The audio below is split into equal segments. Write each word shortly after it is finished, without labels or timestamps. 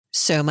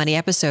So Money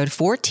episode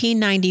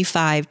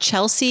 1495,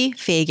 Chelsea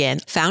Fagan,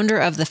 founder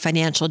of The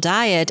Financial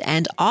Diet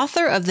and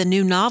author of the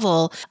new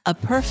novel, A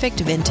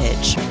Perfect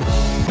Vintage.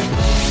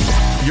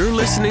 You're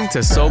listening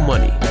to So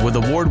Money with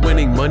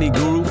award-winning money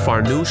guru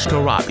Farnoosh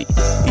Torabi.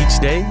 Each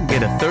day,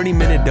 get a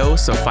 30-minute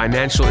dose of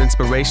financial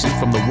inspiration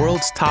from the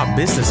world's top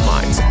business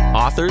minds,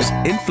 authors,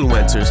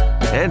 influencers,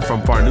 and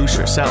from Farnoosh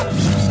herself.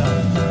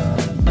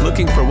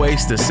 Looking for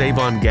ways to save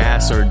on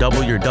gas or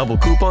double your double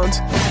coupons?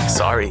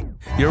 Sorry,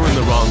 you're in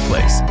the wrong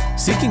place.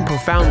 Seeking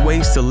profound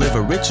ways to live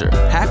a richer,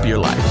 happier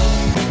life.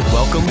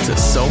 Welcome to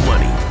So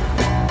Money.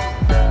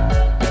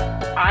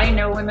 I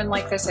know women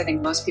like this. I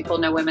think most people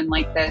know women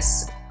like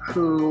this,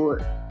 who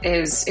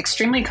is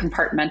extremely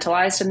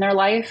compartmentalized in their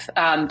life,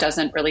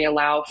 doesn't really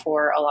allow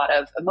for a lot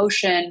of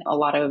emotion, a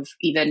lot of,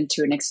 even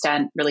to an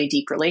extent, really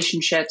deep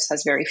relationships,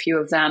 has very few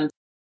of them.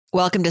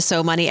 Welcome to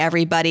So Money,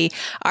 everybody.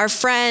 Our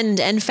friend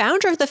and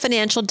founder of The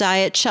Financial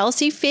Diet,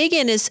 Chelsea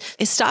Fagan, is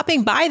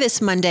stopping by this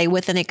Monday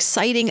with an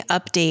exciting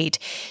update.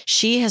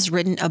 She has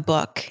written a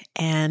book,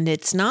 and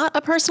it's not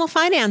a personal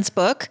finance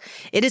book.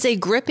 It is a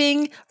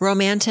gripping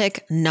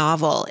romantic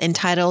novel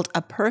entitled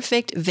A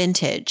Perfect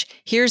Vintage.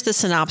 Here's the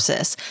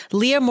synopsis.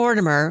 Leah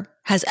Mortimer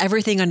has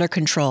everything under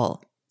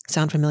control.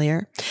 Sound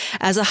familiar?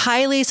 As a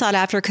highly sought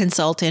after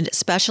consultant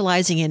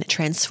specializing in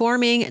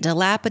transforming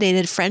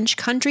dilapidated French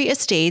country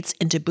estates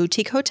into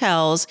boutique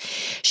hotels,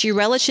 she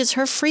relishes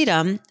her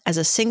freedom as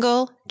a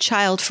single,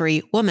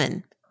 child-free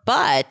woman.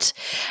 But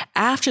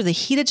after the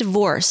heated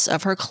divorce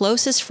of her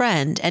closest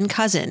friend and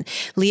cousin,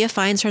 Leah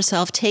finds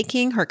herself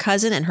taking her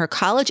cousin and her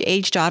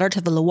college-age daughter to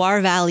the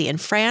Loire Valley in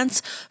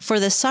France for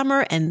the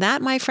summer, and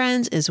that, my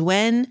friends, is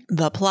when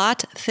the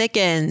plot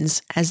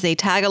thickens. As they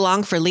tag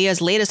along for Leah's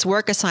latest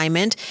work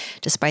assignment,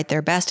 despite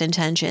their best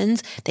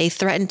intentions, they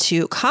threaten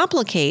to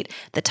complicate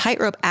the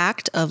tightrope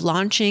act of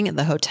launching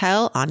the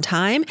hotel on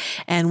time,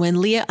 and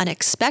when Leah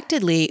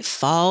unexpectedly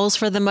falls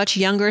for the much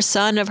younger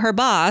son of her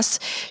boss,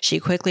 she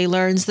quickly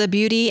learns the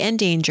beauty and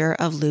danger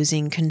of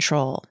losing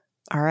control.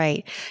 All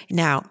right.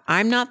 Now,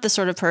 I'm not the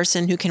sort of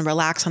person who can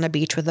relax on a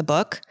beach with a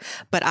book,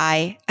 but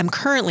I am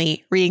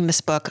currently reading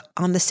this book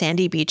on the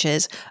sandy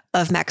beaches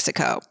of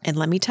Mexico. And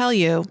let me tell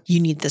you, you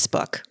need this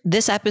book.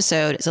 This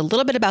episode is a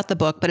little bit about the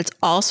book, but it's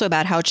also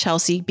about how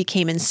Chelsea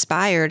became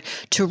inspired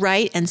to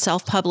write and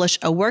self-publish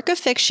a work of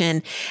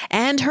fiction,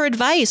 and her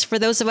advice for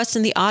those of us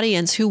in the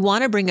audience who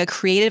want to bring a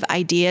creative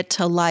idea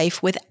to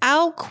life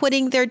without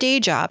quitting their day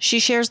job. She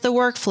shares the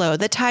workflow,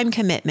 the time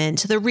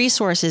commitment, the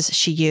resources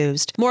she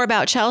used. More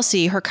about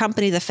Chelsea. Her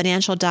company, The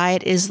Financial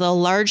Diet, is the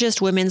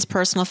largest women's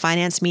personal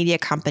finance media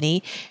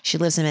company. She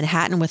lives in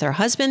Manhattan with her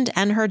husband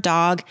and her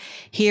dog.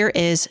 Here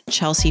is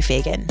Chelsea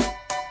Fagan.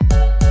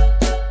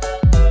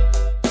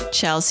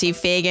 Chelsea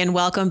Fagan,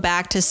 welcome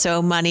back to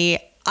So Money.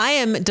 I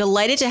am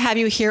delighted to have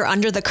you here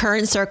under the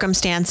current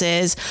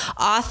circumstances,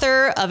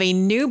 author of a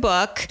new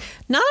book,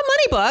 not a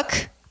money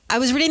book. I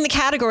was reading the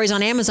categories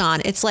on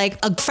Amazon. It's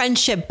like a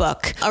friendship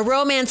book, a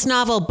romance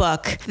novel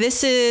book.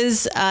 This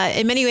is,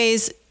 in many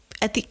ways,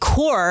 at the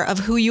core of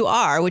who you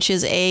are, which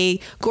is a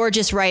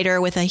gorgeous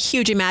writer with a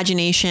huge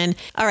imagination.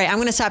 All right, I'm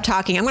going to stop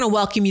talking. I'm going to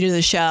welcome you to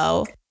the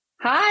show.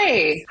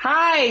 Hi.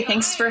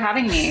 Thanks for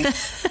having me.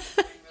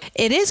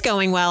 It is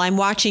going well. I'm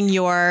watching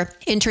your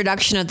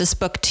introduction of this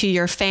book to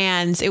your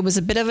fans. It was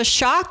a bit of a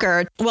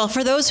shocker. Well,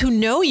 for those who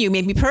know you,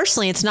 maybe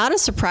personally, it's not a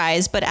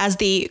surprise, but as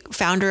the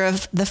founder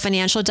of The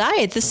Financial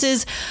Diet, this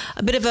is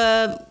a bit of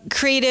a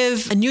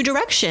new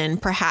direction,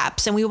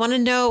 perhaps. And we want to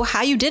know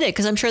how you did it,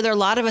 because I'm sure there are a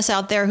lot of us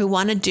out there who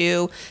want to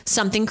do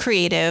something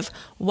creative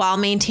while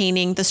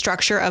maintaining the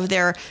structure of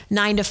their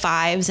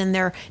 9-to-5s and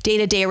their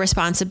day-to-day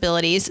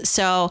responsibilities.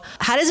 So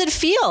how does it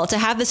feel to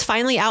have this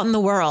finally out in the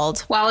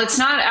world? Well, it's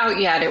not out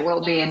yet. It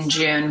will be in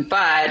June,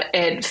 but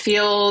it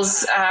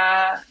feels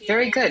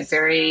very good,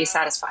 very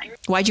satisfying.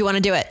 Why'd you want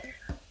to do it?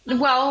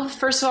 Well,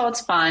 first of all, it's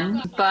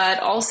fun,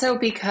 but also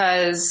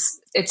because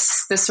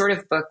it's the sort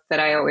of book that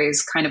I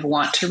always kind of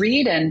want to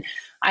read. And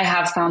I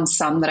have found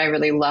some that I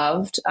really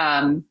loved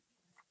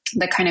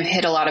that kind of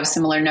hit a lot of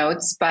similar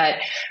notes. But,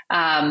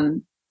 I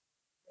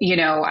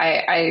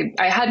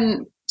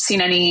hadn't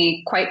seen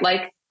any quite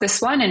like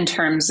this one in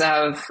terms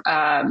of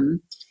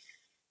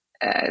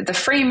the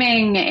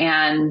framing.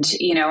 And,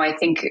 I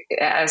think,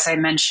 as I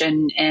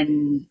mentioned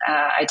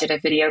I did a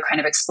video kind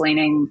of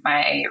explaining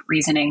my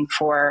reasoning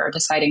for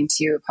deciding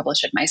to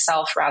publish it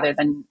myself rather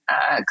than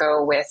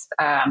go with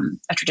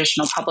a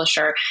traditional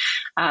publisher.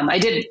 I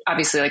did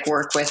obviously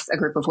work with a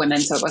group of women,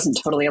 so it wasn't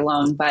totally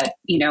alone, but,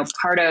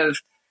 part of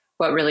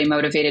what really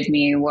motivated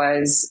me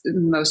was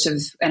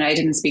and I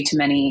didn't speak to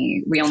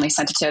many, we only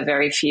sent it to a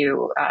very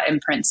few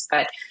imprints,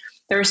 but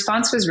the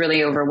response was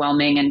really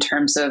overwhelming in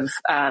terms of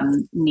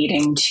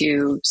needing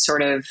to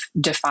sort of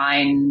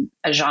define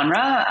a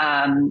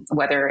genre,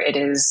 whether it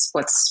is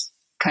what's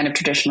kind of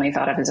traditionally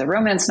thought of as a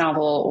romance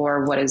novel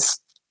or what is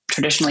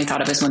traditionally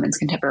thought of as women's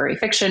contemporary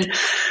fiction,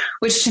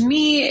 which to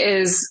me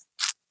is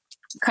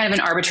kind of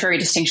an arbitrary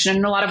distinction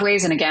in a lot of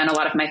ways. And again, a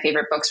lot of my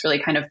favorite books really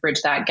kind of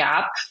bridge that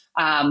gap.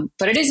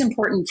 But it is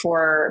important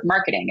for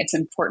marketing. It's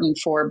important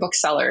for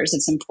booksellers.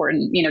 It's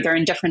important, they're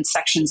in different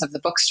sections of the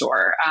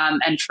bookstore.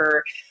 And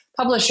for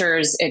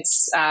publishers,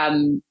 it's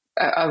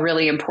a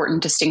really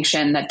important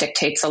distinction that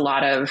dictates a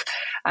lot of,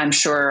 I'm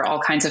sure, all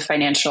kinds of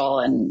financial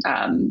and,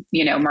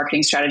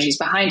 marketing strategies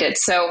behind it.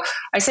 So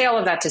I say all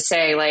of that to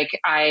say,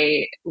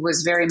 I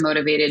was very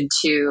motivated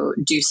to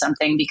do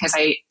something because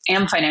I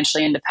am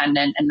financially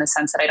independent in the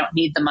sense that I don't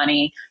need the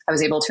money. I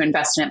was able to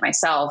invest in it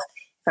myself.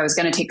 If I was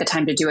going to take the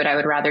time to do it, I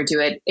would rather do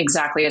it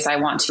exactly as I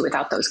want to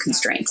without those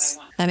constraints.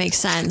 That makes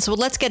sense. Well,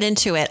 let's get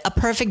into it. A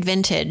Perfect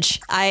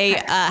Vintage.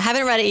 I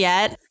haven't read it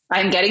yet.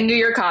 I'm getting you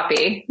your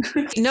copy.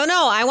 No,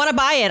 I want to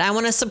buy it. I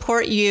want to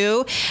support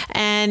you.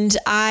 And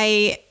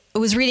I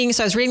was reading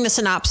the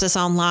synopsis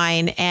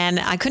online, and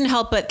I couldn't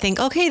help but think,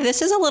 okay,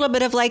 this is a little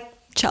bit of like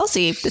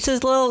Chelsea. This is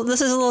a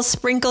little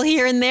sprinkle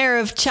here and there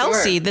of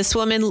Chelsea. Sure. This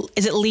woman,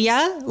 is it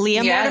Leah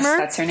yes, Mortimer?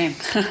 That's her name.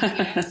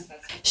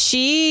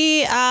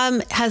 She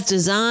has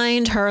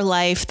designed her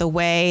life the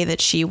way that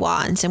she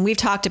wants. And we've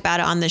talked about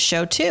it on this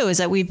show too, is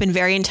that we've been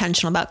very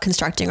intentional about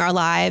constructing our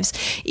lives,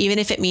 even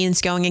if it means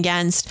going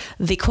against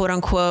the quote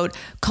unquote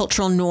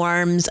cultural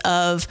norms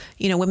of,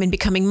 women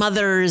becoming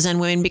mothers and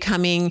women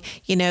becoming,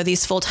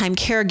 these full-time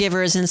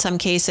caregivers in some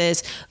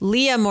cases.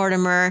 Leah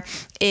Mortimer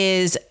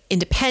is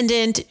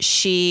independent.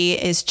 She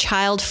is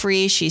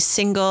child-free. She's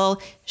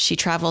single. She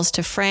travels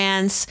to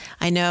France.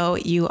 I know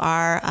you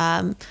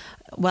are,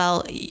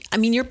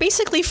 you're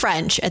basically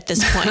French at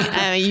this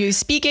point. You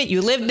speak it,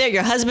 you live there,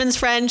 your husband's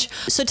French.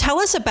 So tell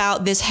us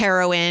about this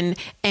heroine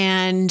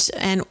and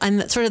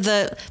sort of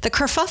the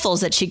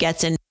kerfuffles that she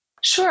gets in.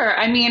 Sure.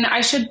 I mean,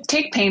 I should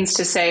take pains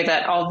to say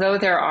that although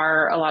there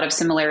are a lot of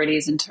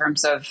similarities in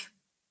terms of,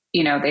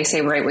 they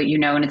say write what you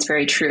know, and it's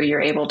very true.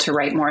 You're able to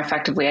write more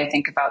effectively, I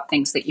think, about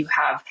things that you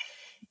have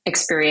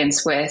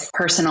experience with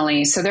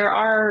personally. So there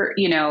are,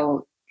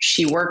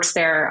 she works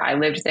there. I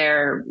lived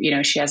there.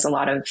 She has a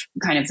lot of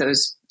kind of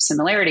those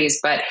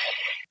similarities, but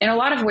in a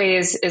lot of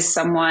ways is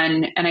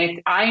someone,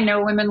 and I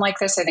know women like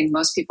this. I think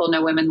most people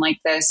know women like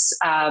this,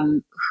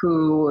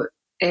 who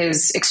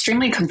is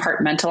extremely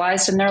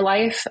compartmentalized in their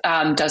life,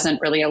 doesn't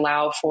really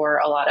allow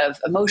for a lot of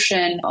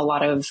emotion, a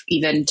lot of,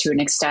 even to an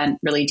extent,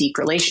 really deep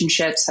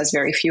relationships, has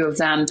very few of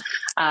them,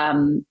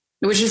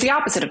 which is the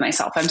opposite of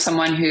myself. I'm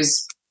someone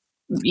who's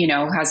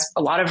has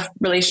a lot of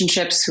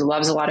relationships, who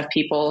loves a lot of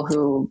people,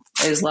 who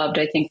is loved,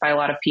 I think, by a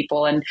lot of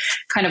people, and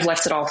kind of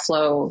lets it all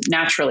flow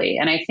naturally.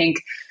 And I think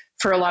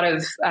for a lot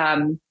of,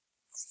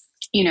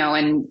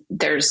 and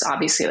there's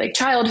obviously like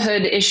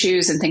childhood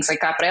issues and things like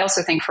that. But I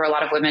also think for a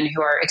lot of women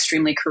who are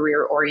extremely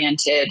career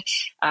oriented,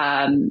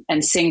 and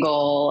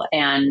single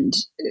and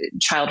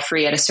child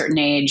free at a certain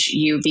age,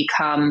 you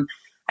become,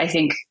 I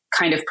think,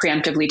 kind of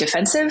preemptively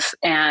defensive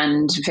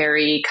and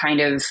very kind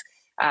of,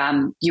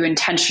 you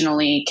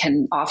intentionally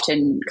can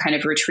often kind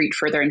of retreat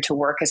further into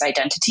work as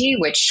identity,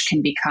 which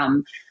can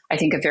become, I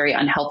think, a very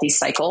unhealthy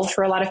cycle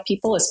for a lot of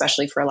people,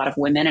 especially for a lot of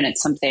women. And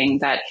it's something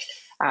that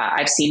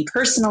I've seen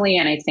personally,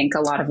 and I think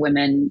a lot of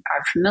women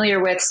are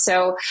familiar with.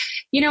 So,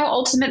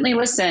 ultimately,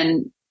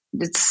 listen,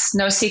 it's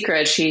no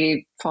secret.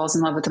 She falls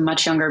in love with a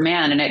much younger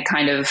man, and it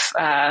kind of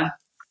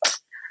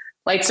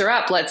lights her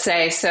up, let's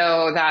say.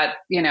 So that,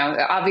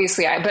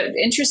 obviously, but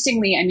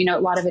interestingly, a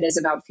lot of it is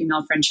about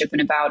female friendship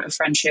and about a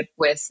friendship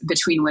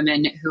between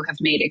women who have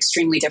made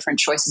extremely different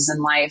choices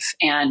in life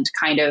and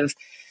kind of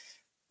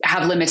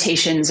have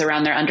limitations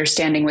around their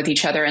understanding with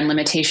each other and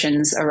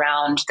limitations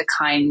around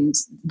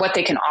what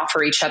they can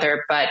offer each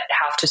other, but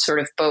have to sort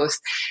of both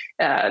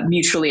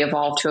mutually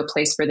evolve to a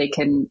place where they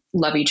can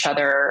love each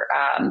other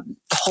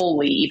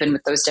wholly, even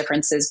with those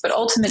differences. But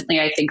ultimately,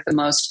 I think the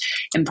most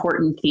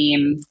important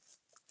theme,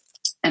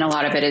 and a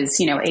lot of it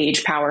is,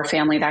 age, power,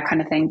 family, that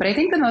kind of thing. But I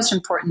think the most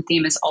important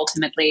theme is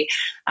ultimately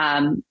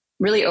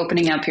really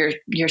opening up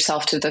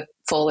yourself to the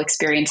full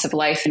experience of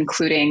life,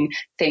 including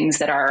things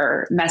that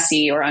are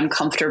messy or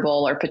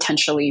uncomfortable or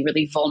potentially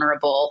really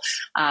vulnerable,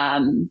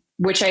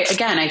 which I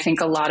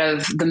think a lot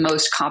of the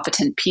most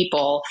competent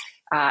people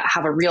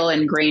have a real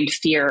ingrained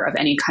fear of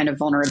any kind of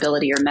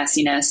vulnerability or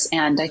messiness.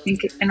 And I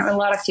think in a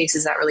lot of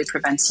cases that really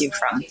prevents you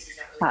from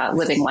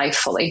living life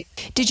fully.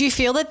 Did you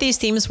feel that these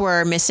themes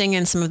were missing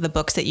in some of the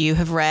books that you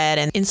have read?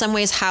 And in some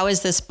ways, how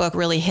is this book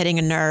really hitting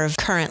a nerve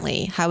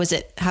currently? How is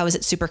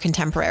it super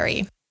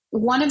contemporary?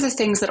 One of the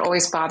things that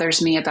always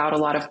bothers me about a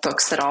lot of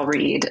books that I'll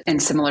read in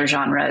similar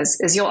genres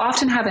is you'll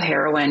often have a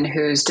heroine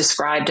who's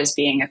described as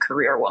being a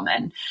career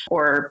woman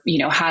or,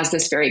 has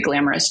this very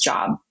glamorous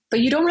job.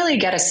 But you don't really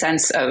get a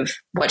sense of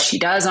what she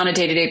does on a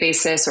day-to-day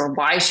basis or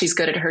why she's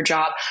good at her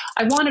job.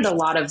 I wanted a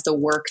lot of the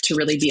work to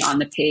really be on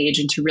the page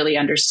and to really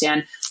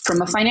understand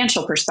from a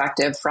financial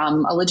perspective,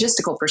 from a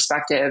logistical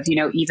perspective,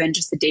 even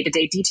just the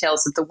day-to-day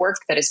details of the work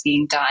that is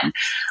being done.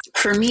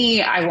 For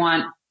me, I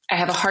want I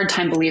have a hard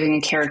time believing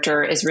a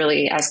character is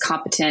really as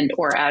competent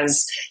or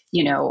as,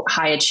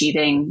 high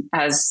achieving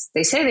as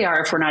they say they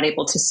are if we're not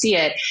able to see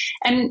it.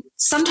 And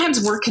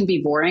sometimes work can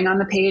be boring on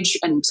the page.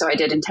 And so I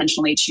did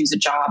intentionally choose a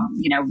job,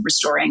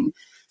 restoring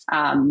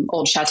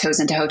old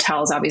chateaus into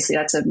hotels. Obviously,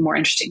 that's a more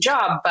interesting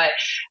job, but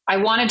I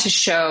wanted to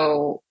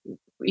show,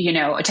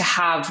 to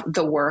have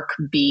the work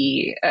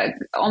be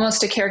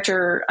almost a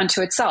character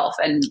unto itself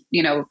and,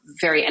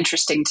 very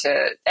interesting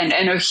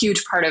and a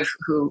huge part of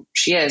who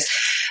she is.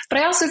 But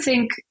I also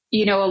think,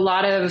 a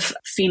lot of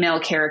female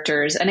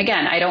characters, and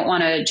again, I don't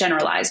want to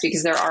generalize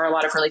because there are a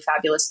lot of really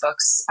fabulous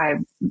books. I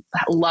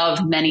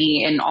love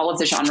many in all of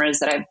the genres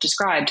that I've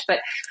described, but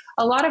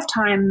a lot of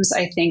times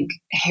I think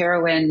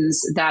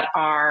heroines that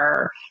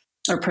are,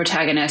 or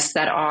protagonists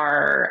that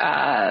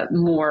are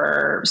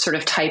more sort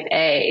of type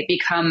A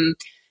become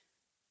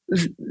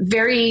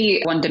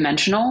very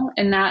one-dimensional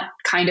in that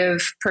kind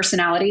of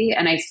personality.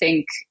 And I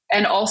think,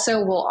 and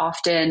also will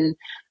often,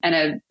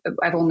 and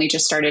I've only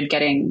just started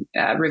getting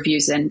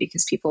reviews in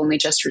because people only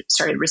just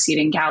started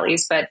receiving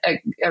galleys, but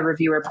a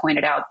reviewer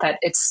pointed out that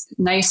it's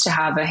nice to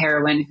have a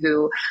heroine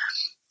who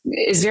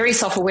is very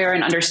self-aware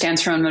and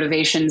understands her own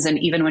motivations. And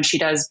even when she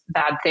does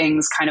bad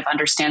things, kind of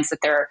understands that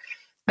they're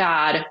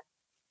bad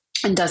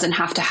and doesn't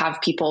have to have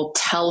people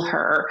tell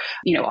her.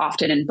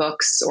 Often in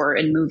books or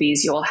in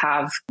movies, you'll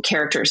have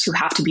characters who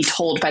have to be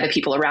told by the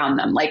people around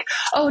them, like,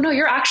 oh no,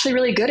 you're actually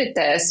really good at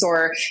this,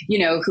 or,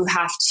 who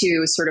have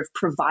to sort of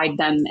provide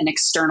them an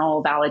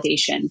external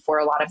validation for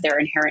a lot of their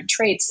inherent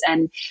traits.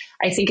 And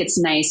I think it's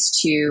nice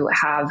to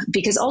have,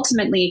 because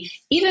ultimately,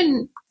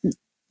 even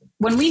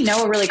when we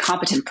know a really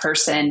competent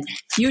person,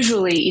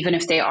 usually, even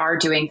if they are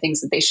doing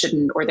things that they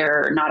shouldn't, or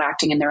they're not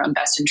acting in their own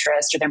best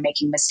interest, or they're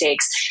making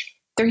mistakes,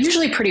 they're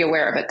usually pretty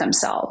aware of it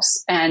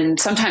themselves, and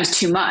sometimes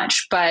too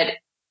much. But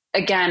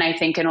again, I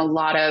think in a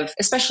lot of,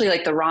 especially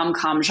like the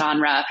rom-com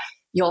genre,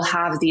 you'll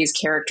have these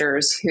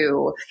characters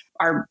who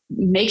are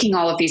making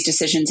all of these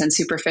decisions and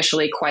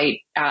superficially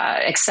quite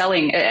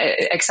excelling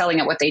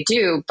at what they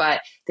do,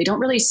 but they don't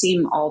really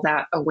seem all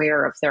that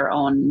aware of their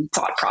own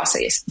thought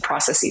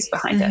processes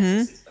behind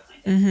it.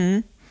 Mm-hmm.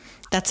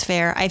 That's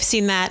fair. I've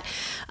seen that.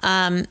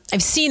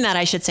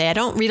 I should say. I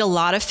don't read a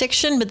lot of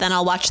fiction, but then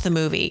I'll watch the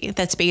movie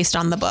that's based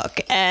on the book.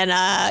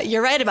 And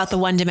you're right about the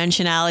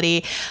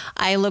one-dimensionality.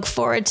 I look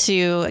forward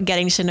to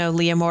getting to know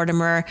Leah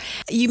Mortimer.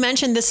 You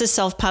mentioned this is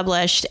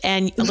self-published,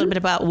 and a little bit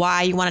about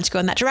why you wanted to go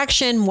in that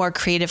direction, more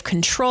creative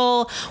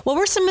control. What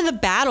were some of the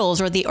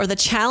battles or the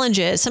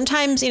challenges?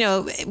 Sometimes,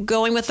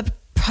 going with the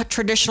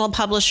traditional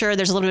publisher,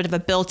 there's a little bit of a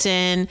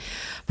built-in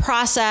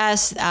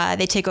process.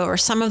 They take over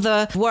some of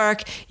the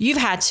work. You've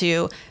had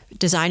to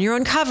design your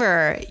own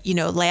cover,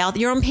 lay out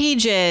your own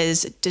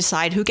pages,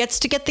 decide who gets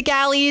to get the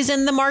galleys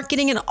and the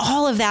marketing and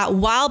all of that,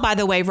 while, by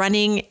the way,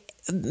 running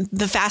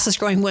the fastest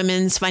growing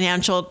women's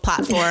financial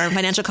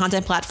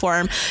content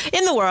platform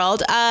in the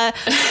world.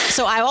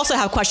 So I also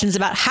have questions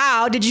about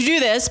how did you do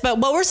this, but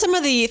what were some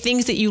of the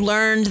things that you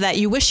learned that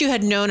you wish you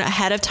had known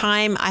ahead of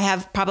time? I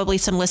have probably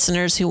some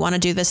listeners who want to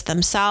do this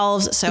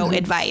themselves. So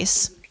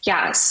advice.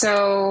 Yeah.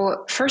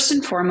 So first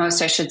and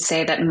foremost, I should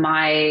say that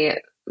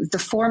the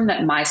form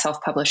that my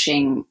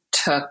self-publishing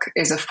took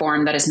is a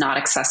form that is not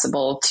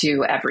accessible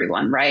to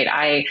everyone, right?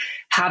 I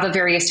have a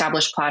very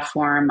established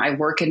platform. I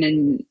work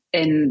in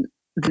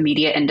the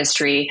media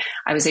industry.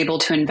 I was able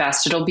to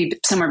invest. It'll be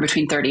somewhere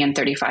between $30,000 and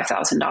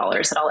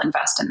 $35,000 that I'll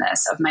invest in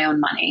this of my own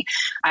money.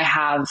 I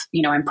have,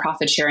 I'm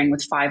profit sharing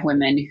with 5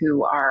 women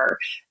who are,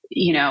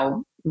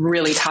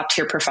 really top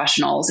tier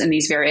professionals in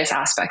these various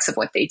aspects of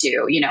what they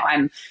do.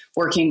 I'm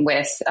working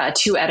with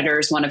 2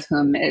 editors, one of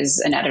whom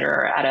is an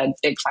editor at a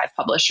big 5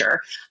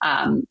 publisher,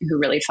 who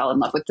really fell in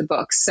love with the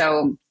book.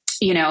 So,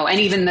 and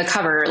even the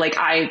cover,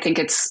 I think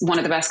it's one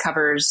of the best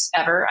covers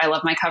ever. I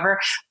love my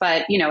cover,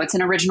 but it's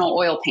an original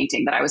oil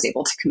painting that I was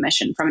able to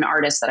commission from an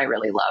artist that I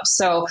really love.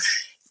 So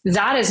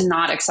that is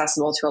not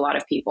accessible to a lot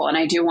of people. And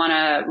I do want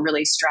to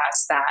really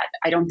stress that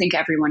I don't think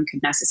everyone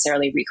could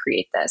necessarily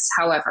recreate this.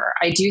 However,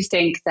 I do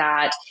think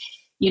that,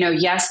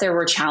 yes, there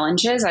were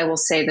challenges. I will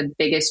say the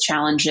biggest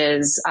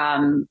challenges,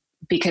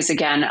 because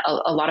again,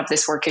 a lot of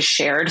this work is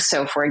shared.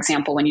 So for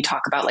example, when you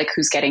talk about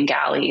who's getting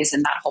galleys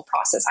and that whole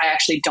process, I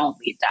actually don't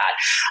lead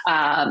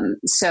that.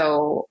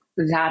 So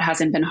that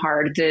hasn't been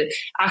hard. The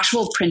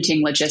actual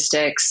printing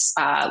logistics,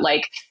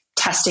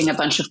 testing a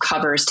bunch of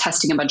covers,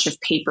 testing a bunch of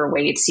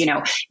paperweights,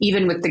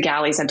 even with the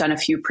galleys, I've done a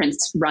few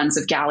runs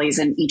of galleys,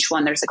 and each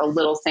one there's a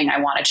little thing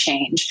I want to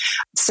change.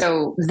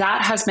 So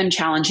that has been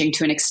challenging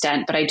to an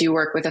extent, but I do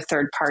work with a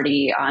third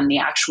party on the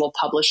actual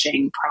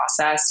publishing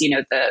process,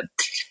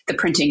 the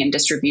printing and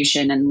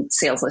distribution and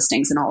sales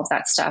listings and all of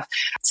that stuff.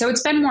 So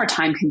it's been more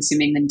time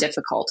consuming than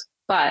difficult.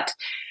 But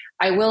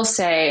I will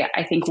say,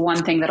 I think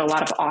one thing that a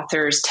lot of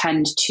authors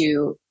tend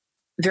to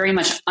very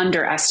much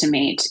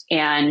underestimate,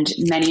 and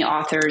many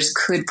authors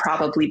could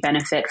probably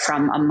benefit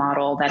from a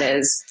model that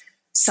is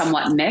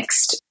somewhat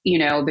mixed,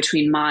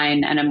 between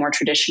mine and a more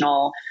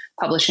traditional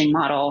publishing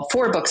model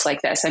for books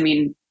like this. I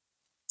mean,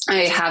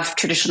 I have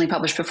traditionally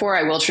published before.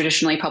 I will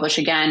traditionally publish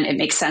again. It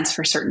makes sense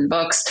for certain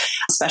books,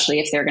 especially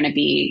if they're going to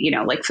be,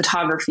 like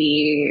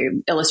photography,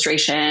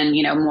 illustration,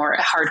 more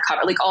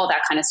hardcover, like all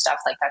that kind of stuff.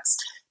 Like that's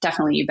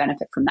definitely you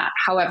benefit from that.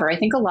 However, I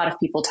think a lot of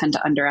people tend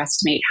to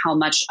underestimate how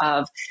much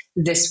of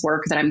this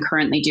work that I'm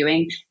currently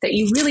doing that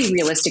you really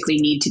realistically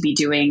need to be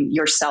doing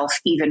yourself,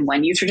 even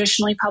when you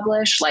traditionally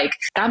publish. Like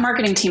that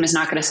marketing team is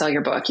not going to sell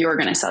your book. You're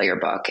going to sell your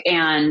book.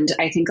 And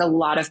I think a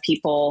lot of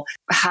people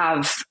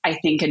have,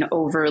 an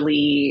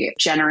overly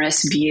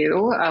generous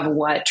view of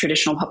what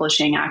traditional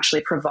publishing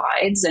actually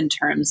provides in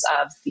terms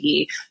of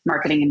the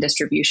marketing and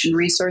distribution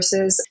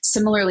resources.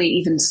 Similarly,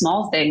 even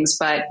small things,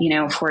 but,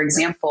 for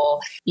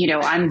example,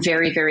 I'm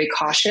very, very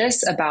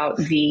cautious about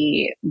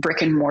the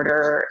brick and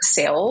mortar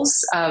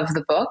sales of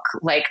the book.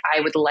 Like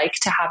I would like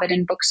to have it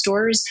in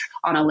bookstores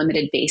on a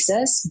limited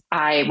basis.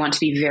 I want to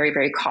be very,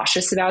 very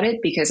cautious about it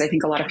because I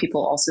think a lot of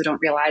people also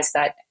don't realize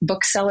that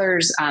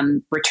booksellers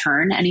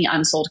return any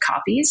unsold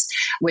copies,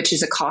 which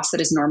is a cost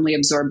that is normally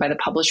absorbed by the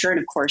publisher. And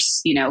of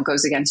course,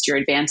 goes against your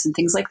advance and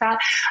things like that.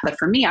 But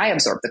for me, I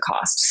absorb the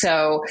cost.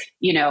 So,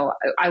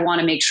 I want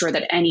to make sure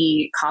that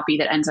any copy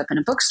that ends up in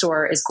a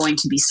bookstore is going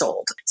to be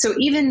sold. So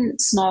even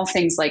small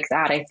things like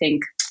that, I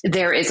think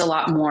there is a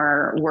lot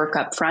more work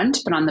up front,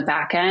 but on the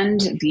back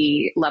end,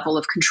 the level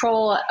of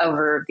control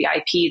over the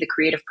IP, the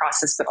creative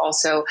process, but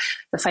also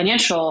the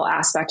financial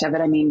aspect of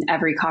it. I mean,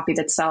 every copy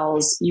that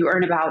sells, you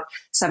earn about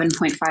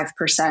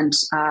 7.5%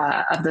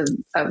 of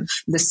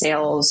the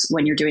sales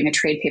when you're doing a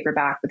trade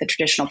paperback with a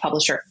traditional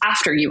publisher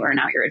after you earn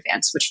out your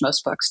advance, which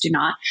most books do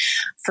not.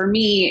 For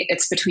me,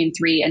 it's between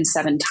 3 and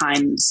 7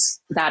 times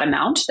that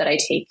amount that I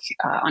take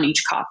on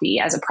each copy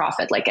as a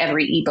profit. Like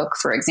every ebook,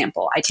 for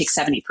example, I take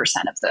 70%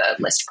 of the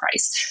list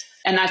price.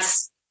 And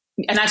that's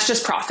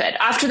just profit.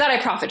 After that, I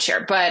profit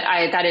share, but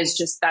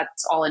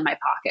that's all in my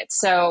pocket.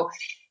 So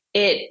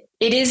it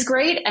is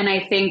great. And I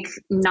think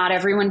not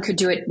everyone could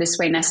do it this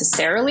way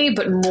necessarily,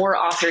 but more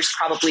authors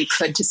probably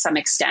could to some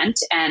extent.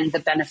 And the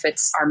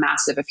benefits are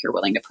massive if you're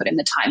willing to put in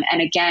the time. And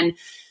again,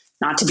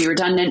 not to be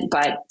redundant,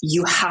 but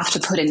you have to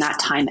put in that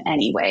time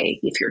anyway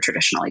if you're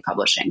traditionally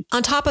publishing.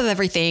 On top of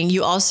everything,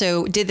 you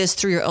also did this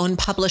through your own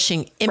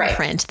publishing imprint.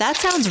 Right. That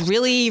sounds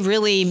really,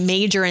 really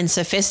major and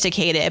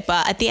sophisticated.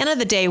 But at the end of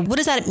the day, what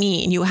does that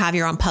mean? You have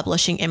your own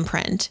publishing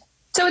imprint?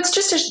 So it's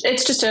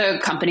just a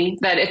company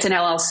that it's an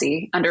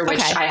LLC under which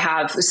I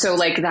have. So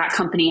like that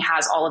company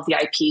has all of the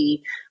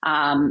IP.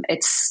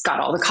 It's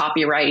got all the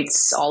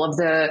copyrights, all of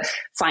the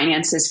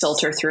finances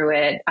filter through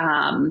it.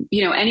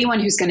 Anyone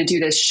who's going to do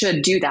this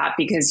should do that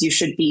because you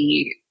should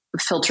be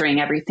filtering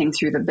everything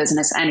through the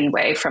business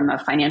anyway from a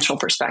financial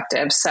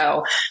perspective.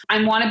 So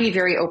I want to be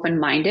very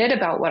open-minded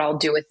about what I'll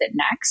do with it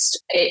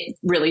next. It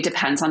really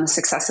depends on the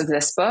success of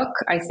this book.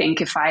 I think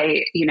if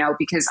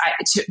because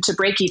to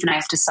break even, I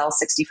have to sell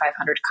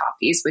 6,500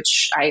 copies,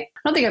 which I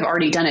don't think I've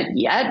already done it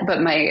yet, but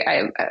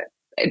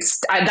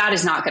that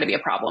is not going to be a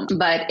problem.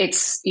 But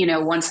it's,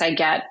 once I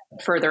get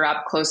further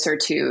up closer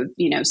to,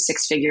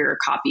 6-figure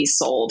copies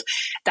sold,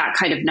 that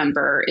kind of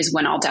number is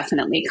when I'll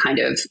definitely kind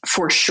of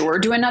for sure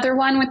do another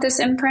one with this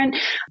imprint.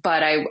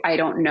 But I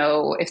don't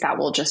know if that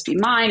will just be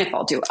mine, if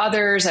I'll do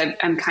others.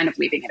 I'm kind of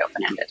leaving it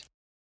open-ended.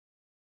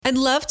 I'd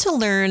love to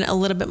learn a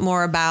little bit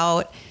more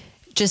about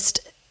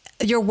just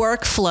your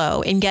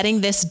workflow in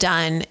getting this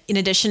done, in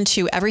addition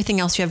to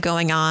everything else you have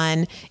going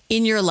on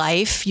in your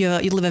life. You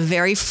live a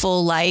very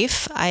full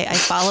life. I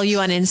follow you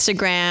on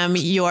Instagram.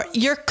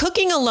 Your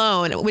cooking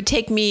alone would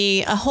take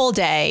me a whole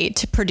day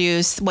to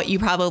produce what you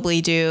probably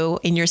do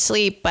in your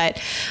sleep.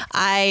 But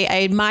I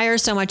admire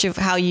so much of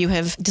how you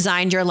have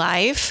designed your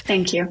life.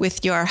 Thank you.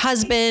 With your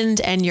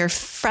husband and your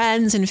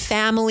friends and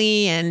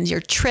family and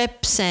your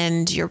trips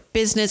and your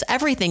business,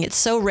 everything. It's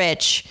so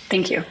rich.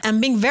 Thank you.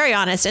 I'm being very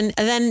honest. And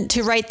then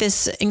to write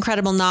this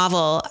incredible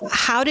novel,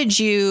 how did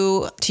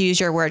you, to use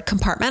your word,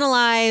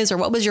 compartmentalize, or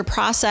what was your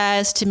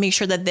process to make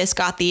sure that this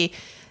got the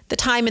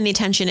time and the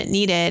attention it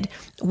needed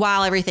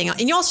while everything else?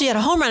 And you also had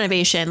a home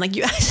renovation, like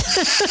you just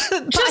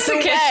the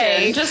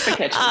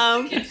kitchen.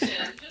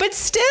 But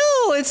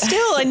it's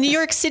still in New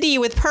York City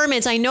with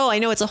permits. I know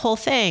it's a whole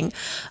thing.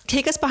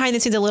 Take us behind the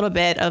scenes a little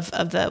bit of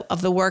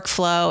the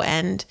workflow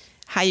and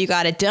how you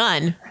got it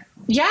done.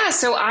 Yeah.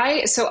 So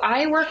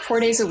I work 4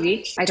 days a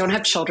week. I don't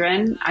have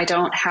children. I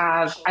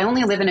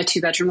only live in a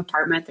 2-bedroom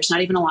apartment. There's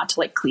not even a lot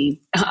to clean.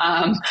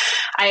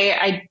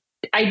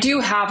 I do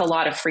have a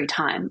lot of free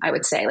time, I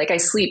would say. Like I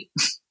sleep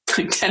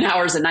 10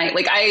 hours a night.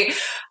 Like I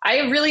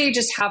really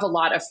just have a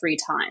lot of free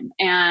time.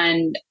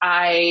 And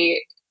I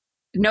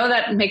know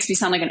that makes me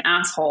sound like an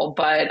asshole,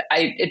 but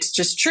it's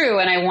just true.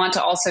 And I want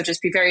to also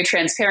just be very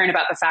transparent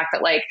about the fact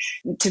that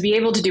to be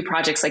able to do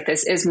projects like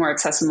this is more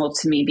accessible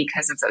to me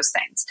because of those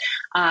things.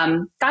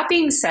 That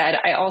being said,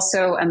 I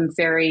also am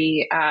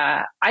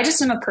I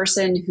just am a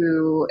person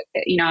who,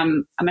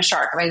 I'm a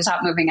shark. If I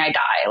stop moving, I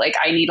die.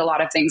 I need a lot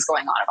of things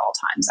going on at all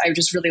times. I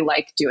just really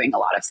like doing a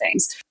lot of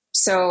things.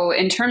 So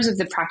in terms of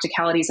the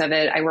practicalities of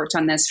it, I worked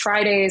on this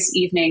Fridays,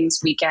 evenings,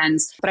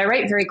 weekends, but I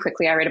write very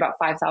quickly. I write about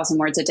 5,000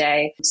 words a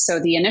day.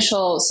 So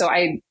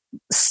I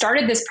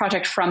started this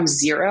project from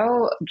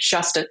zero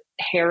just a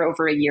hair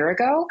over a year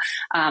ago,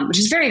 which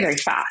is very, very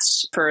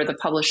fast for the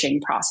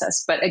publishing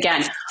process. But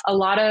again, a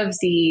lot of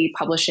the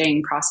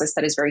publishing process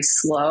that is very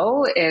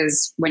slow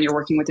is when you're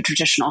working with a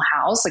traditional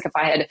house. Like if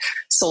I had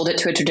sold it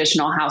to a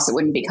traditional house, it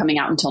wouldn't be coming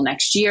out until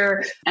next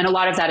year. And a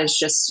lot of that is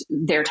just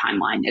their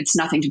timeline. It's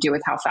nothing to do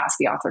with how fast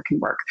the author can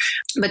work.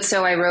 But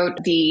so I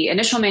wrote the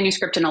initial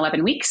manuscript in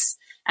 11 weeks.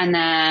 And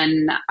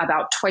then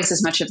about twice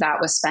as much of that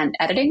was spent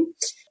editing.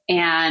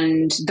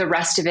 And the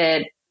rest of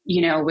it,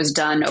 was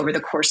done over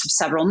the course of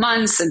several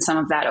months. And some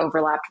of that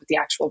overlapped with the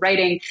actual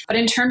writing. But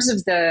in terms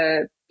of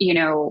the,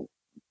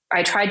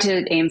 I tried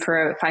to aim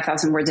for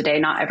 5,000 words a day,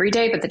 not every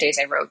day, but the days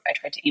I wrote, I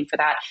tried to aim for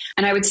that.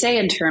 And I would say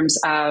in terms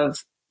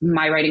of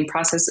my writing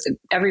process,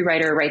 every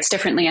writer writes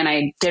differently. And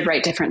I did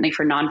write differently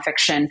for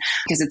nonfiction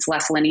because it's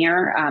less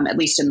linear, at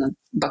least in the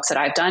books that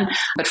I've done.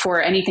 But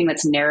for anything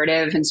that's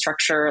narrative and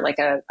structure, like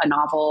a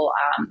novel,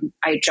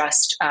 I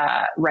just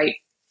write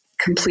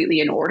completely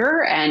in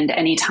order. And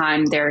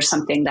anytime there's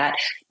something that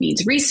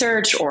needs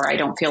research or I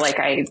don't feel like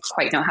I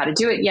quite know how to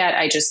do it yet,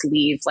 I just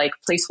leave like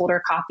placeholder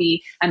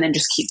copy and then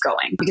just keep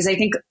going. Because I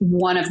think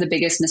one of the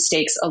biggest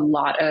mistakes a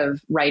lot of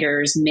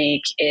writers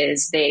make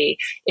is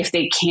if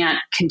they can't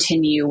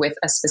continue with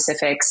a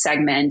specific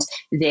segment,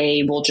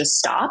 they will just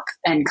stop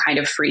and kind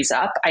of freeze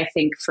up. I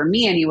think for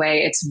me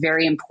anyway, it's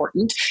very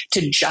important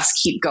to just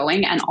keep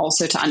going and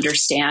also to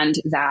understand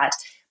that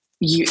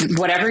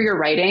whatever you're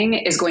writing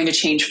is going to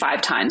change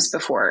 5 times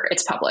before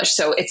it's published.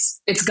 So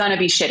it's going to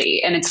be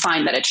shitty, and it's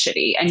fine that it's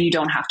shitty, and you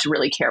don't have to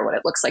really care what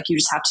it looks like. You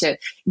just have to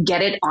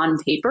get it on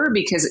paper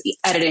because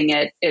editing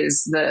it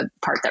is the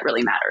part that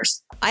really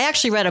matters. I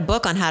actually read a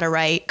book on how to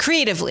write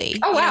creatively.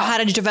 Oh, wow. How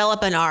to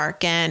develop an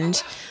arc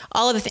and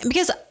all of the things,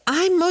 because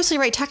I mostly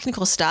write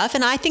technical stuff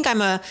and I think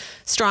I'm a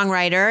strong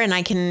writer and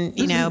I can,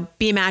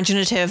 be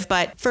imaginative.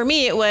 But for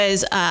me, it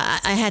was,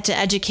 I had to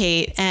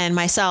educate and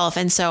myself.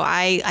 And so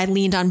I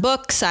leaned on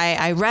books.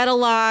 I read a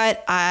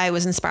lot. I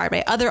was inspired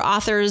by other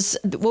authors.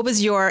 What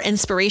was your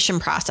inspiration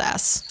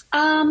process?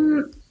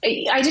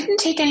 I didn't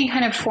take any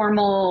kind of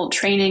formal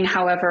training.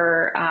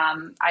 However,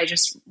 I've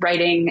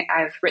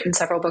written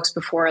several books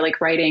before.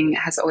 Like writing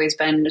has always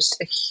been just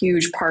a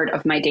huge part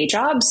of my day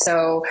job.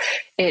 So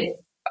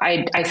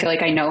I feel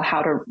like I know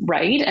how to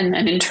write. And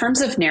in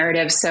terms of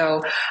narrative,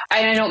 so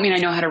I don't mean I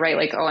know how to write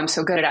like, oh, I'm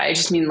so good at it. I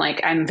just mean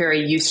like I'm very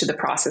used to the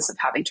process of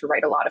having to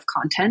write a lot of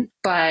content.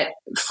 But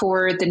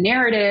for the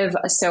narrative,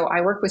 so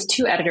I work with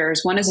 2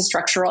 editors. One is a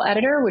structural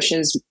editor,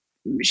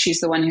 she's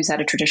the one who's at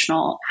a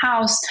traditional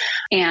house.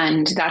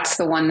 And that's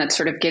the one that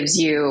sort of gives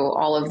you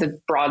all of the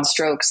broad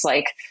strokes,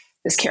 like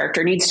this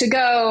character needs to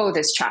go,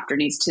 this chapter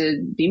needs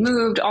to be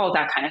moved, all of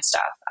that kind of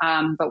stuff.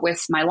 But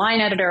with my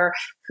line editor,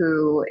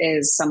 who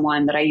is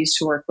someone that I used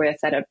to work with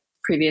at a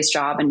previous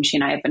job, and she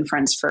and I have been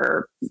friends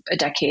for a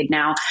decade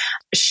now.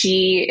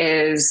 She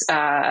is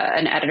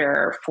an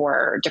editor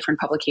for different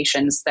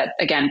publications that,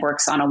 again,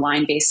 works on a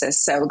line basis.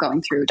 So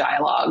going through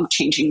dialogue,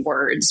 changing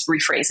words,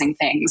 rephrasing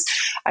things.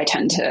 I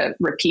tend to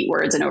repeat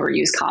words and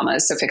overuse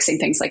commas, so fixing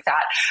things like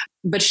that.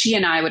 But she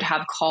and I would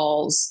have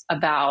calls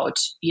about,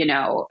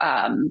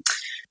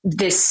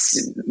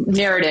 this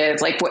narrative,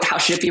 like how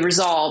should it be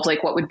resolved?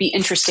 Like what would be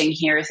interesting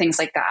here? Things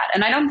like that.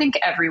 And I don't think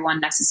everyone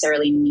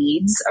necessarily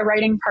needs a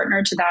writing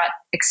partner to that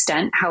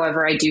extent.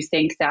 However, I do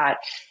think that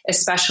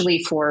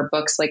especially for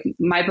books like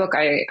my book,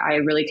 I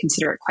really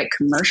consider it quite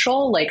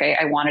commercial. Like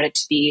I wanted it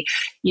to be,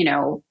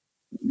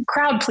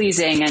 crowd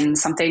pleasing and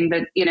something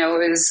that,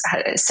 is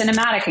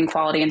cinematic in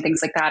quality and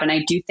things like that. And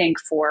I do think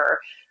for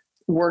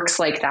works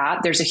like that,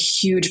 there's a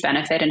huge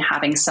benefit in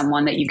having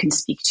someone that you can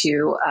speak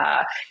to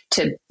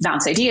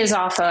bounce ideas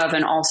off of,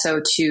 and also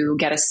to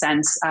get a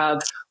sense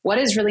of what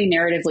is really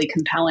narratively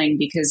compelling,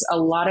 because a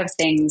lot of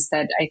things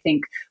that I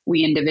think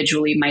we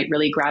individually might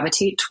really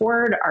gravitate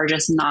toward are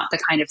just not the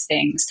kind of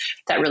things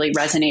that really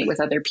resonate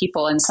with other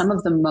people. And some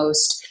of the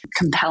most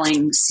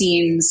compelling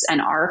scenes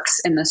and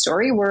arcs in the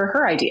story were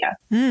her idea.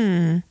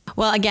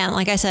 Well, again,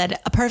 like I said,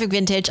 a perfect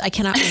vintage. I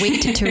cannot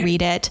wait to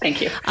read it.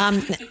 Thank you.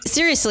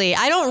 Seriously,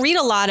 I don't read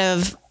a lot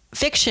of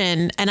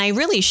fiction, and I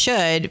really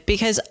should,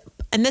 because,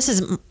 and this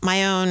is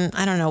my own,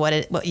 I don't know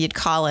what you'd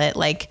call it.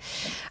 Like,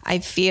 I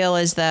feel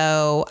as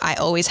though I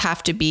always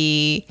have to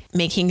be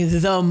making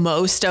the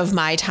most of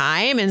my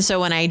time. And so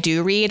when I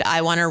do read,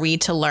 I want to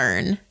read to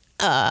learn.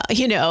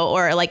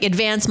 Or like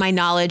advance my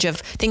knowledge of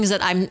things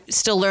that I'm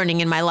still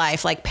learning in my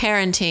life, like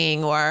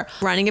parenting or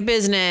running a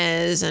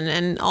business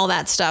and all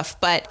that stuff.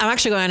 But I'm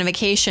actually going on a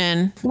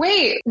vacation.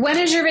 Wait, when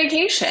is your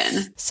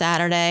vacation?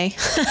 Saturday.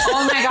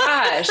 Oh my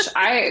gosh.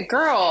 I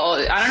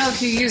don't know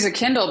if you use a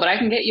Kindle, but I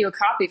can get you a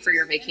copy for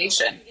your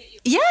vacation.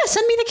 Yeah,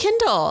 send me the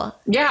Kindle.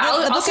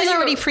 Yeah, the book is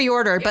already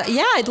pre-ordered, but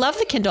yeah, I'd love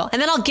the Kindle.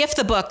 And then I'll gift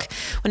the book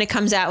when it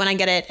comes out, when I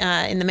get it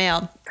in the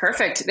mail.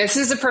 Perfect. This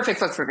is a perfect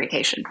book for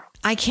vacation.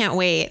 I can't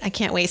wait. I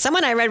can't wait.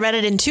 Someone I read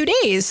it in 2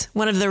 days,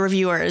 one of the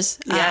reviewers.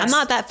 Yes. I'm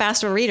not that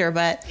fast of a reader,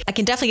 but I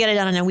can definitely get it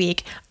done in a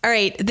week. All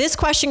right. This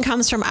question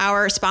comes from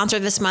our sponsor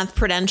this month,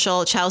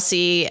 Prudential.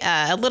 Chelsea,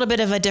 a little bit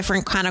of a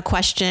different kind of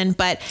question,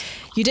 but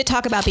you did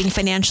talk about being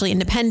financially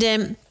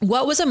independent.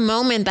 What was a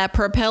moment that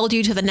propelled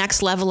you to the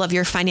next level of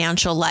your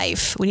financial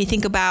life? When you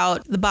think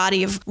about the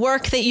body of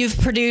work that you've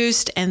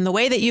produced and the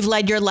way that you've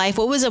led your life,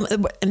 what was,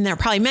 and there are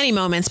probably many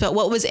moments, but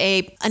what was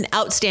an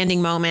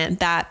outstanding moment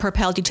that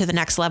propelled you to the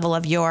next level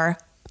of your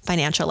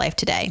financial life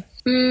today?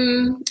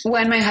 When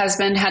my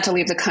husband had to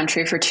leave the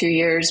country for 2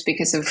 years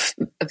because of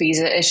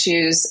visa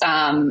issues,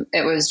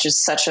 it was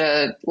just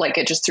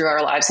it just threw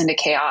our lives into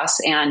chaos,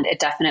 and it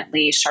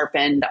definitely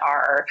sharpened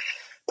our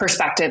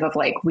perspective of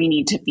we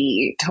need to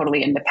be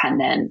totally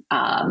independent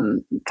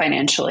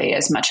financially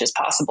as much as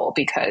possible,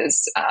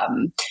 because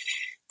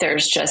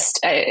there's just,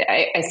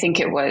 I think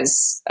it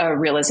was a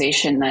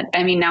realization that,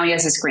 now he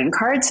has his green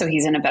card, so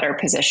he's in a better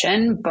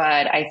position,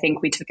 but I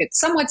think we took it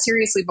somewhat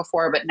seriously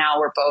before, but now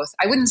we're both,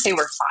 I wouldn't say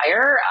we're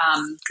fire,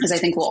 because I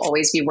think we'll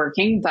always be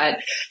working, but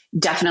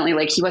definitely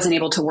he wasn't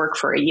able to work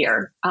for a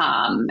year.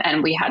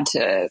 And we had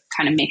to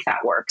kind of make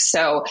that work.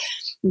 So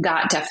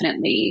that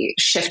definitely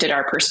shifted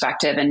our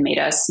perspective and made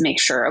us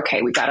make sure,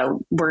 okay,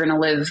 we're going to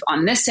live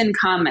on this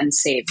income and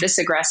save this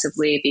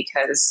aggressively,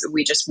 because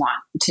we just want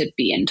to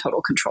be in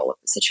total control of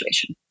the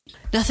situation.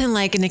 Nothing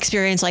like an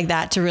experience like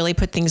that to really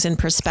put things in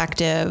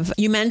perspective.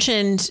 You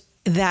mentioned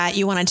that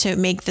you wanted to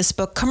make this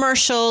book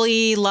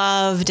commercially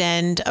loved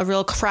and a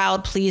real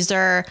crowd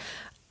pleaser.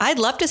 I'd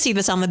love to see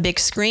this on the big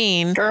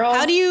screen. Girl.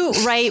 How do you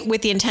write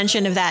with the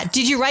intention of that?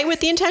 Did you write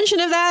with the intention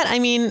of that?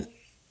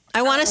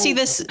 I want to see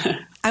this.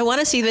 I want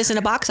to see this in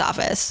a box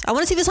office. I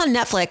want to see this on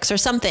Netflix or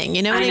something.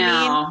 You know what I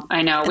mean?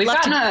 I know.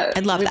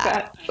 I'd love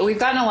that. We've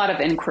gotten a lot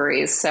of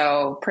inquiries,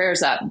 so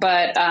prayers up.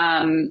 But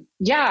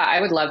I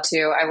would love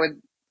to.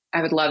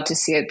 I would love to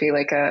see it be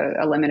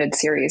a limited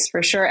series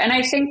for sure. And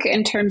I think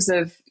in terms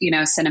of,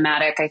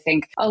 cinematic, I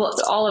think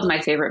all of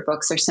my favorite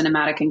books are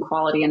cinematic in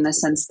quality, in the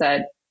sense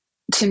that,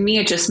 to me,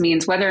 it just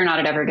means whether or not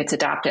it ever gets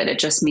adapted, it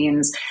just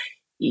means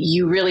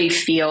you really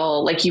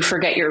feel like you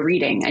forget you're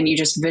reading and you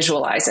just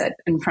visualize it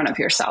in front of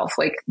yourself.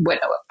 What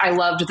I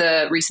loved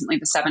recently,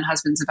 The Seven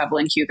Husbands of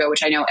Evelyn Hugo,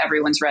 which I know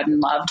everyone's read and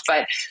loved,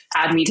 but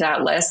add me to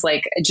that list.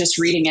 Just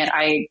reading it,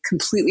 I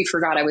completely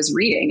forgot I was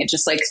reading. It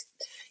just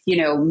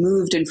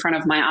moved in front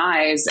of my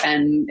eyes.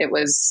 And it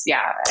was,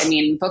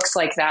 books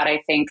like that,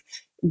 I think,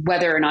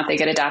 whether or not they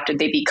get adapted,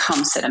 they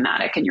become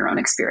cinematic in your own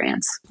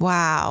experience.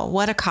 Wow.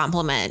 What a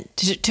compliment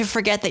to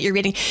forget that you're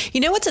reading.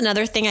 What's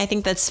another thing I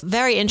think that's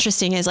very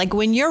interesting is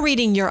when you're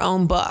reading your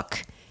own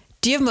book,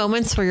 do you have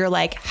moments where you're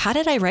like, how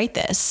did I write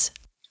this?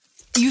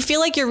 You feel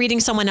like you're reading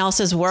someone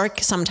else's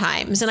work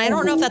sometimes. And I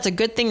don't know if that's a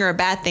good thing or a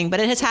bad thing, but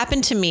it has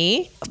happened to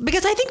me,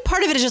 because I think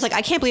part of it is just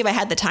I can't believe I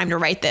had the time to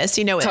write this,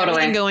 with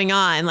everything going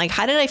on.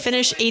 How did I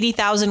finish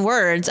 80,000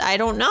 words? I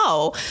don't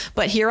know,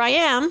 but here I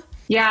am.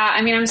 Yeah.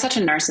 I'm such a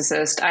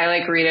narcissist.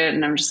 I read it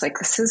and I'm just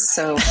this is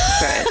so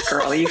good,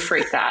 girl. You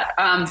freak that.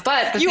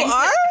 But you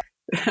are?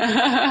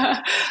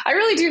 I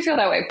really do feel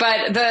that way.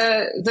 But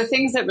the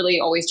things that really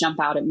always jump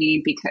out at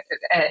me, because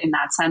in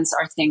that sense,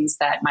 are things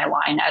that my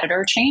line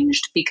editor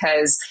changed,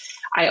 because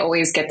I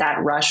always get that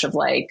rush of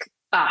I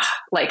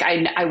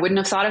wouldn't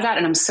have thought of that.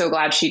 And I'm so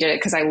glad she did it,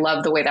 because I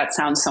love the way that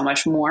sounds so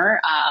much more.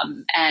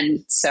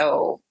 And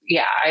so,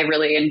 I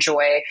really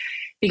enjoy,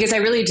 because I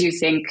really do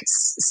think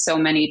so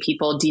many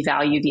people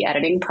devalue the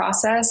editing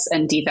process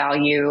and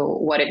devalue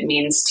what it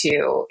means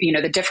to,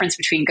 the difference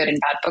between good and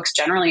bad books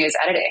generally is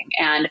editing.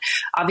 And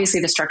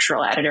obviously the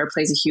structural editor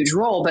plays a huge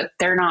role, but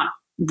they're not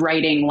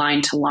writing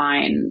line to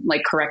line,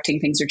 correcting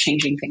things or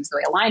changing things the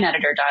way a line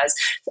editor does.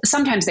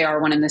 Sometimes they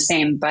are one and the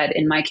same, but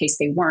in my case,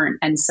 they weren't.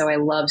 And so I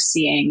love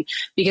seeing,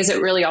 because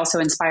it really also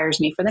inspires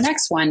me for the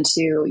next one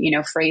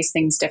to, phrase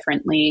things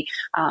differently,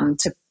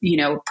 to,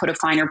 put a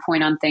finer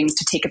point on things,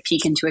 to take a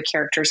peek into a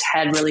character's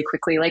head really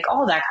quickly,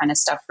 all that kind of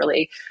stuff.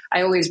 Really,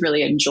 I always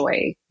really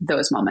enjoy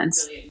those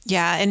moments.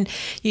 Yeah. And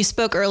you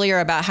spoke earlier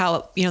about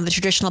how, the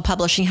traditional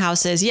publishing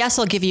houses, yes,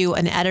 I'll give you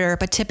an editor,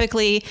 but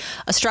typically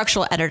a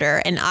structural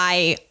editor. And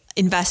I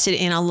invested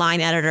in a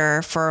line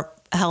editor for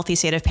A Healthy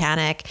State of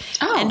Panic,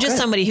 and just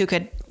somebody who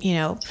could,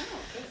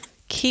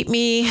 keep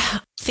me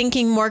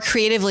thinking more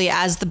creatively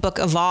as the book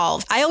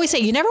evolved. I always say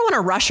you never want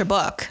to rush a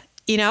book.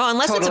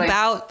 Unless it's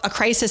about a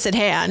crisis at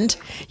hand.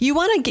 You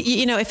want to,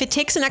 if it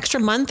takes an extra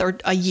month or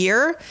a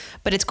year,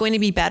 but it's going to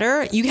be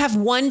better, you have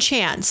one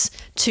chance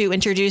to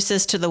introduce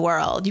this to the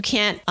world. You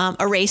can't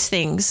erase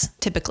things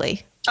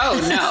typically. Oh,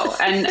 no.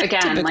 And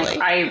again,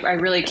 I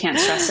really can't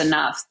stress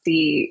enough.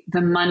 The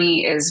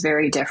money is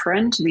very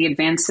different. The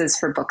advances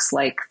for books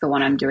like the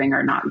one I'm doing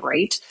are not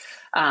great.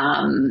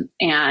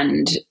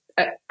 And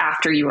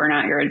after you earn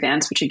out your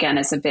advance, which again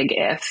is a big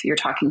if, you're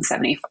talking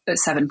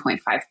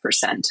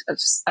 7.5%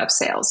 of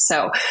sales.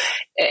 So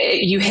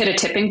you hit a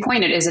tipping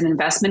point. It is an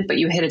investment, but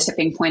you hit a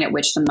tipping point at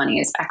which the money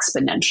is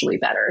exponentially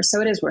better.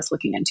 So it is worth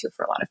looking into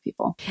for a lot of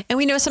people. And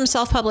we know some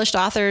self-published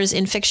authors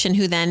in fiction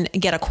who then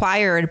get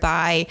acquired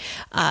by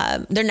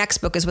their next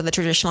book is with a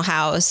traditional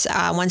house.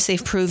 Once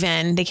they've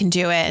proven they can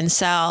do it and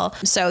sell.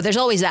 So there's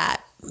always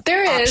that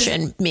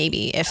option,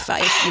 maybe, if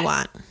you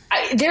want.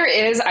 There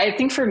is. I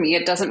think for me,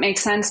 it doesn't make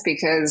sense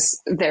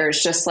because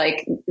there's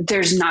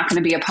not going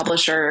to be a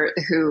publisher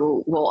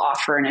who will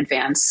offer an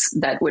advance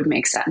that would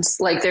make sense.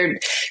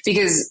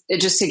 Because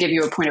just to give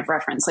you a point of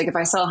reference, like if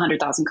I sell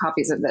 100,000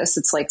 copies of this,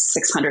 it's like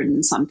 $600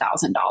 and some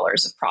thousand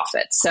of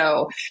profit.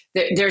 So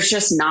there's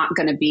just not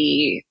going to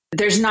be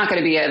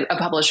a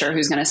publisher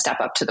who's going to step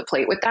up to the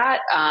plate with that,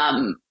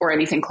 or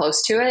anything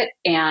close to it.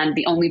 And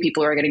the only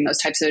people who are getting those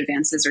types of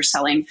advances are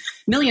selling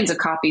millions of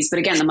copies. But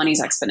again, the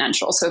money's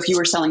exponential. So if you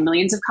were selling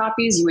millions of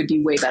copies, you would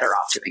be way better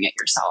off doing it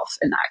yourself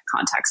in that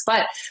context.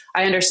 But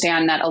I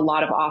understand that a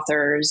lot of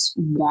authors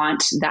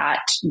want that.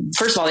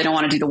 First of all, they don't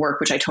want to do the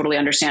work, which I totally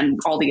understand,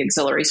 all the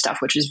auxiliary stuff,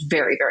 which is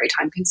very, very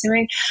time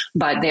consuming.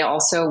 But they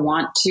also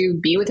want to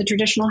be with a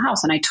traditional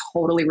house. And I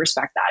totally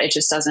respect that. It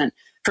just doesn't,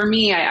 for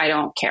me, I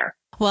don't care.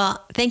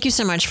 Well, thank you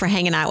so much for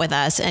hanging out with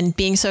us and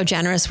being so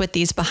generous with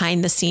these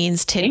behind the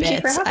scenes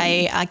tidbits.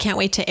 I can't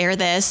wait to air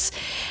this,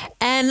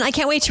 and I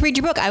can't wait to read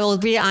your book. I will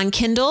read it on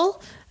Kindle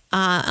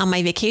on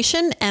my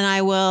vacation, and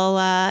I will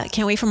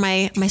can't wait for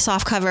my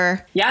soft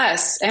cover.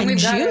 Yes, and in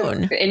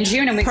June,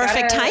 and we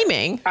perfect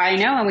timing. I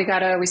know, and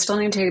we still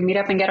need to meet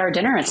up and get our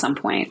dinner at some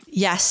point.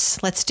 Yes,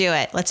 let's do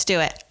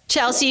it.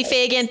 Chelsea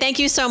Fagan, thank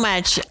you so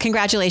much.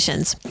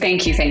 Congratulations.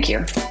 Thank you.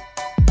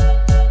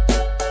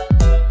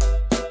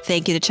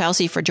 Thank you to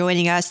Chelsea for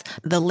joining us.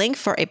 The link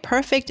for A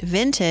Perfect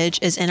Vintage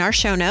is in our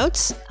show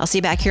notes. I'll see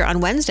you back here on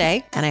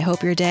Wednesday, and I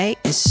hope your day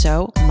is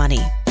so money.